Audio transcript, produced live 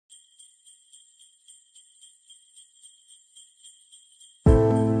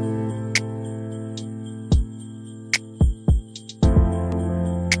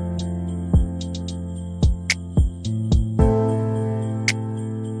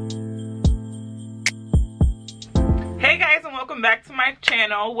welcome back to my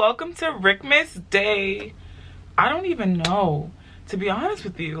channel. Welcome to Vlogmas Day. I don't even know, to be honest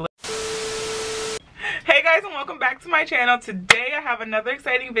with you. Hey guys, and welcome back to my channel. Today I have another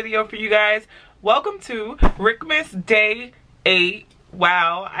exciting video for you guys. Welcome to Vlogmas Day 8.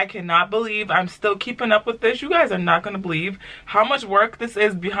 Wow, I cannot believe I'm still keeping up with this. You guys are not going to believe how much work this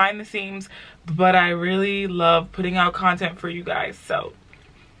is behind the scenes, but I really love putting out content for you guys. So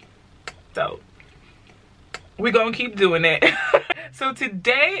we're gonna keep doing it. So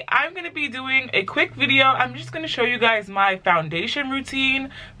today I'm gonna be doing a quick video. I'm just gonna show you guys my foundation routine,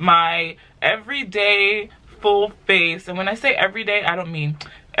 my everyday full face. And when I say everyday, I don't mean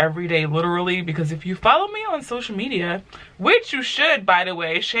every day literally, because if you follow me on social media, which you should, by the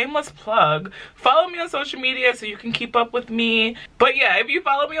way, shameless plug, follow me on social media so you can keep up with me. But yeah, if you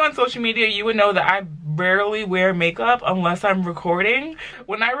follow me on social media, you would know that I rarely wear makeup unless I'm recording.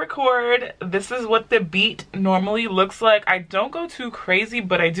 When I record, this is what the beat normally looks like. I don't go too crazy,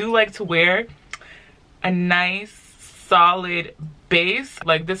 but I do like to wear a nice solid base.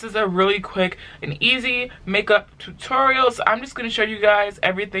 Like, this is a really quick and easy makeup tutorial, so I'm just going to show you guys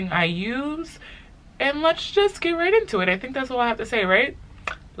everything I use, and let's just get right into it. I think that's all I have to say, right?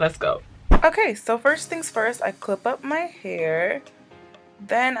 Let's go. Okay, so first things first, I clip up my hair.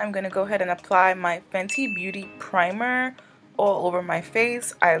 Then I'm going to go ahead and apply my Fenty Beauty primer all over my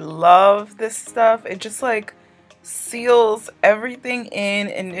face. I love this stuff. It just like seals everything in,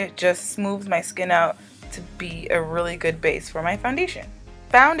 and it just smooths my skin out to be a really good base for my foundation.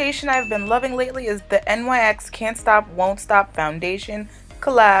 Foundation I've been loving lately is the NYX Can't Stop Won't Stop Foundation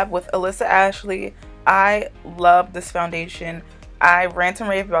collab with Alissa Ashley. I love this foundation. I rant and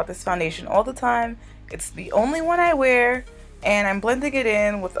rave about this foundation all the time. It's the only one I wear, and I'm blending it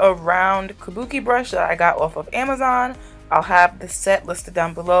in with a round kabuki brush that I got off of Amazon. I'll have the set listed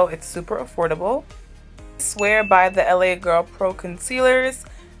down below. It's super affordable. I swear by the LA Girl Pro concealers.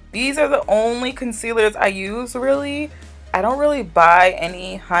 These are the only concealers I use, really. I don't really buy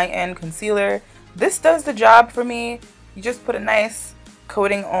any high-end concealer. This does the job for me. You just put a nice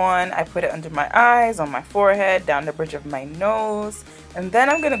coating on. I put it under my eyes, on my forehead, down the bridge of my nose. And then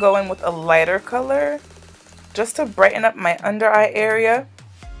I'm going to go in with a lighter color just to brighten up my under eye area.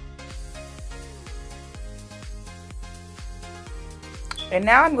 And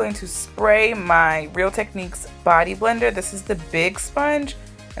now I'm going to spray my Real Techniques body blender. This is the big sponge.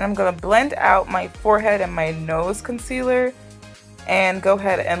 And I'm going to blend out my forehead and my nose concealer, and go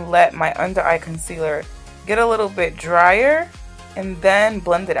ahead and let my under eye concealer get a little bit drier, and then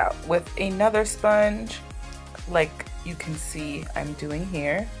blend it out with another sponge like you can see I'm doing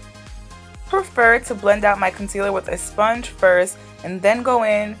here. Prefer to blend out my concealer with a sponge first and then go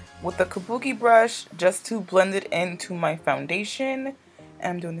in with the kabuki brush just to blend it into my foundation.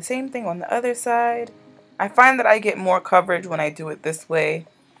 And I'm doing the same thing on the other side. I find that I get more coverage when I do it this way.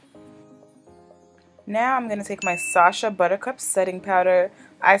 Now I'm going to take my Sacha Buttercup setting powder.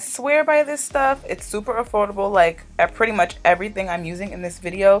 I swear by this stuff. It's super affordable. Like, pretty much everything I'm using in this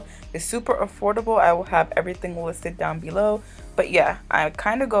video is super affordable. I will have everything listed down below. But yeah, I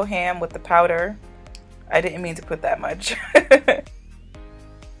kind of go ham with the powder. I didn't mean to put that much.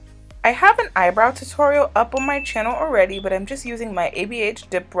 I have an eyebrow tutorial up on my channel already, but I'm just using my ABH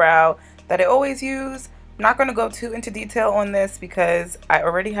Dip Brow that I always use. I'm not going to go too into detail on this because I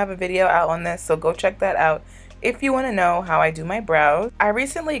already have a video out on this, so go check that out if you want to know how I do my brows. I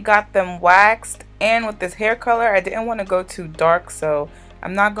recently got them waxed, and with this hair color I didn't want to go too dark, so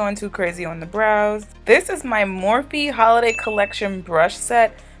I'm not going too crazy on the brows. This is my Morphe Holiday Collection brush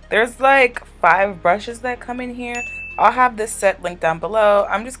set. There's like 5 brushes that come in here. I'll have this set linked down below.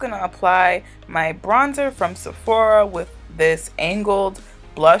 I'm just going to apply my bronzer from Sephora with this angled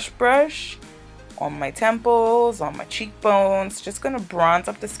blush brush on my temples, on my cheekbones. Just gonna bronze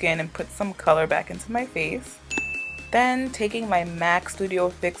up the skin and put some color back into my face. Then taking my MAC Studio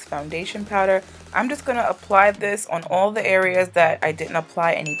Fix foundation powder, I'm just gonna apply this on all the areas that I didn't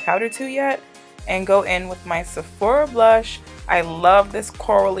apply any powder to yet, and go in with my Sephora blush. I love this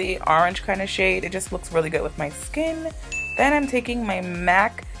corally orange kind of shade. It just looks really good with my skin. Then I'm taking my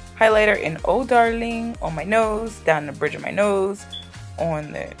MAC highlighter in Oh Darling on my nose, down the bridge of my nose,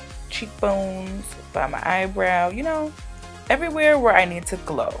 on the cheekbones, by my eyebrow, you know, everywhere where I need to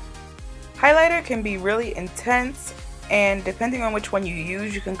glow. Highlighter can be really intense, and depending on which one you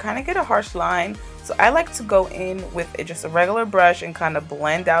use, you can kind of get a harsh line. So I like to go in with just a regular brush and kind of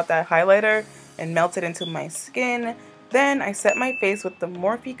blend out that highlighter and melt it into my skin. Then I set my face with the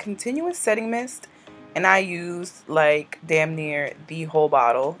Morphe Continuous Setting Mist, and I use like damn near the whole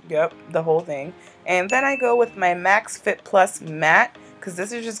bottle. Yep, the whole thing. And then I go with my Max Fit Plus Matte because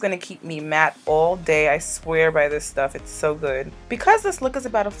this is just going to keep me matte all day. I swear by this stuff. It's so good. Because this look is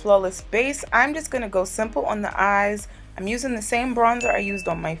about a flawless base, I'm just going to go simple on the eyes. I'm using the same bronzer I used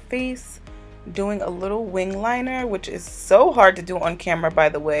on my face. Doing a little wing liner, which is so hard to do on camera, by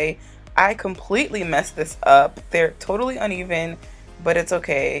the way. I completely messed this up. They're totally uneven, but it's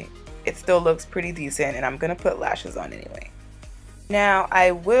okay. It still looks pretty decent, and I'm going to put lashes on anyway. Now,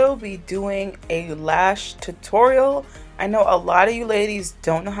 I will be doing a lash tutorial. I know a lot of you ladies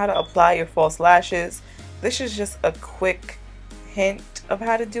don't know how to apply your false lashes. This is just a quick hint of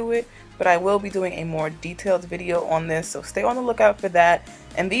how to do it, but I will be doing a more detailed video on this, so stay on the lookout for that.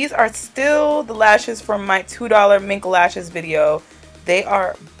 And these are still the lashes from my $2 mink lashes video. They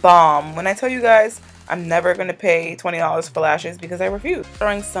are bomb. When I tell you guys, I'm never going to pay $20 for lashes because I refuse.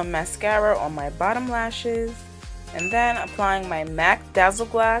 Throwing some mascara on my bottom lashes. And then applying my MAC Dazzle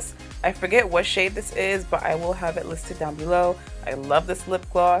Glass. I forget what shade this is, but I will have it listed down below. I love this lip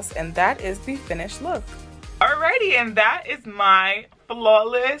gloss, and that is the finished look. Alrighty, and that is my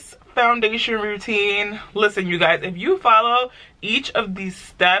flawless foundation routine. Listen, you guys, if you follow each of these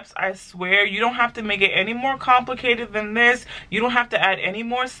steps, I swear you don't have to make it any more complicated than this. You don't have to add any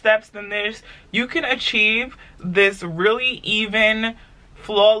more steps than this. You can achieve this really even,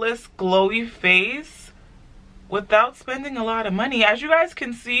 flawless, glowy face without spending a lot of money. As you guys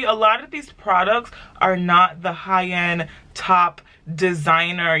can see, a lot of these products are not the high-end, top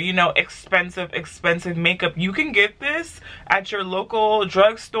designer, you know, expensive makeup. You can get this at your local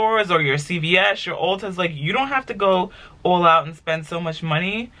drugstores or your CVS, your Ultas. Like, you don't have to go all out and spend so much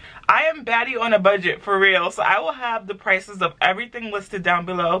money. I am baddie on a budget, for real, so I will have the prices of everything listed down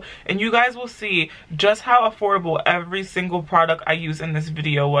below, and you guys will see just how affordable every single product I use in this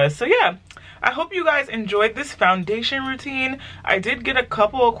video was. So yeah, I hope you guys enjoyed this foundation routine. I did get a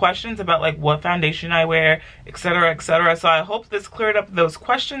couple of questions about like what foundation I wear, etc, etc. So I hope this cleared up those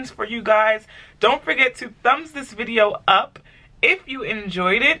questions for you guys. Don't forget to thumbs this video up if you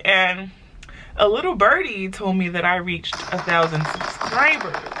enjoyed it. And a little birdie told me that I reached 1,000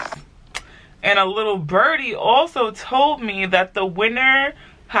 subscribers. And a little birdie also told me that the winner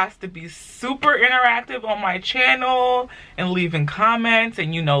has to be super interactive on my channel and leaving comments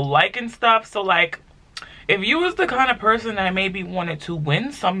and, you know, liking stuff. So like, if you was the kind of person that maybe wanted to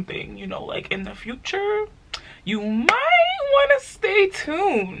win something, you know, like in the future, you might want to stay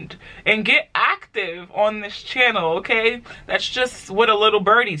tuned and get active on this channel, okay? That's just what a little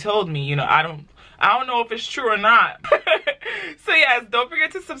birdie told me. You know, I don't know if it's true or not. So yes, don't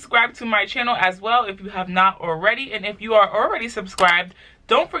forget to subscribe to my channel as well if you have not already. And if you are already subscribed,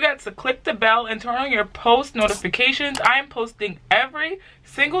 don't forget to click the bell and turn on your post notifications. I am posting every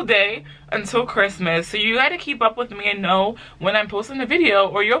single day until Christmas. So you gotta keep up with me and know when I'm posting a video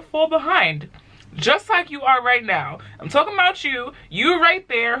or you'll fall behind. Just like you are right now. I'm talking about you right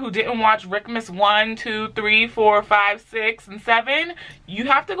there who didn't watch Vlogmas 1, 2, 3, 4, 5, 6, and 7. You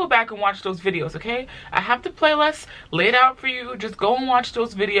have to go back and watch those videos, okay? I have the playlist laid out for you. Just go and watch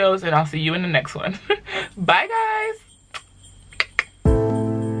those videos, and I'll see you in the next one. Bye, guys.